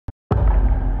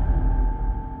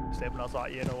him, and I was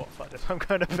like, you know what, fuck this, I'm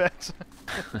going to bed.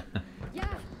 Ja,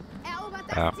 erobert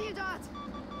Ja. das Ziel dort.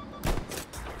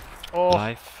 Oh,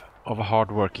 Life of a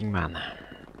hard-working man.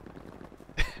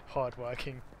 hard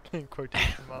working, in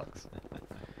quotation marks.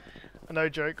 No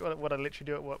joke, what I literally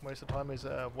do at work most of the time is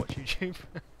watch YouTube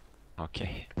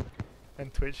Okay.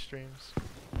 and Twitch streams.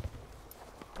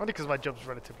 Only because my job's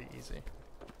relatively easy.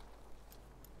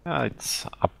 Yeah, it's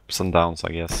ups and downs,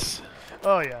 I guess.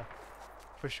 Oh yeah,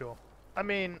 for sure. I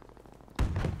mean,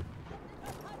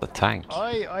 The tank.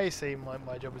 I say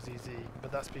my job is easy,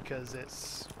 but that's because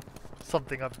it's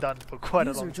something I've done for quite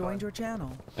a long User joined time. your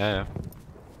channel. Yeah,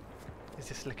 Is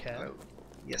this Liqueur? Oh,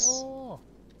 yes. Oh,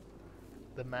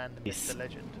 the man, the myth, Yes. the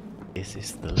legend. This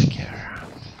is the liquor.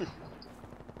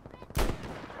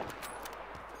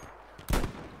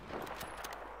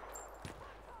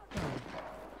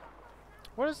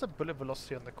 Why is the bullet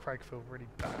velocity on the Crag feel really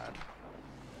bad?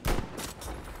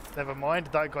 Never mind,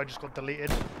 that guy just got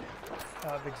deleted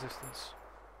out of existence.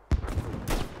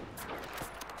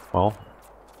 Well,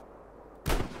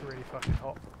 It's really fucking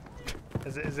hot.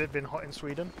 Has it been hot in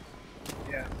Sweden?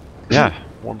 Yeah. yeah,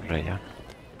 warm today, yeah.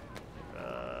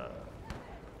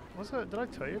 Was it? Did I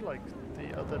tell you like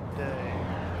the other day?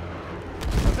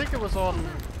 I think it was on.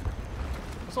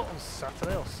 Was it on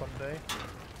Saturday or Sunday?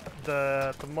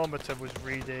 The thermometer was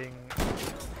reading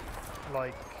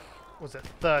like, was it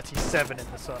 37 in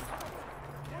the sun?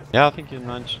 Yeah, I think you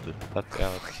mentioned it. That's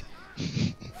yeah,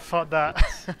 Fuck that.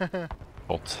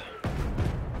 hot.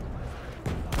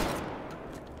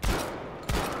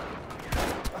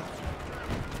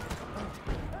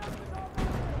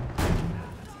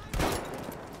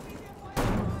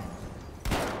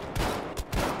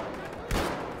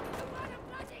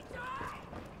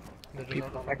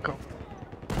 People back up.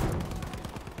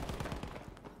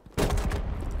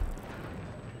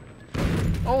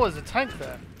 Oh, there's a tank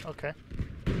there. Okay.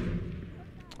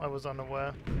 I was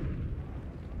unaware.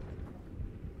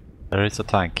 There is a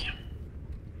tank.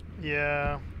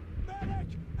 Yeah.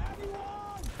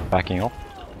 Backing up?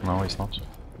 No, he's not.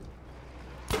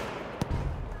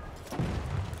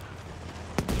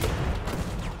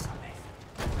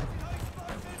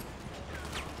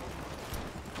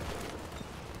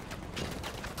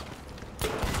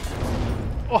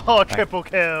 Oh, triple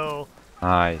kill!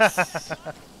 Nice.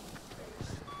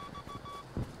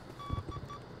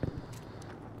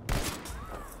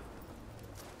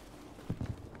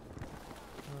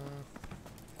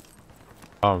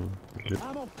 Oh, good.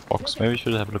 Fox. Maybe we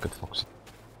should have a look at Fox.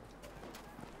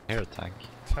 Here a tank.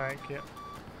 Tank, yeah.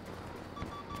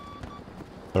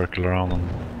 Circle around and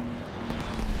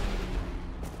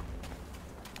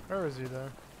Where is he though?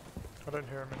 I don't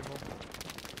hear him anymore.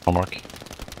 homework.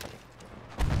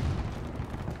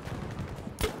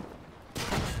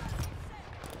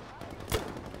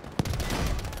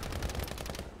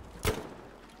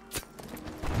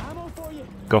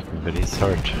 Got me, but he's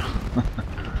hurt.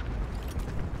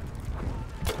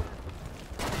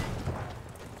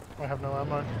 I have no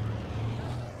ammo.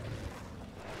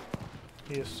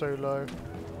 He is so low.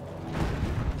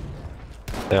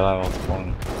 Still have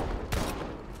one.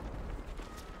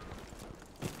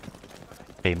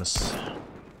 Famous.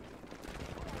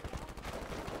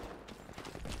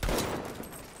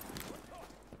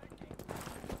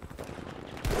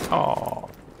 Oh.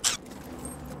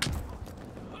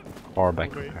 Far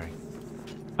back Okay. repairing.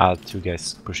 Two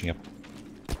guys pushing up.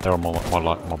 There are more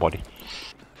body.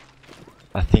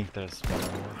 I think there's one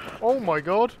more. Oh my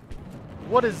god!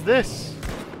 What is this?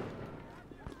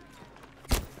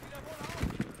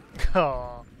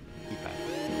 Oh.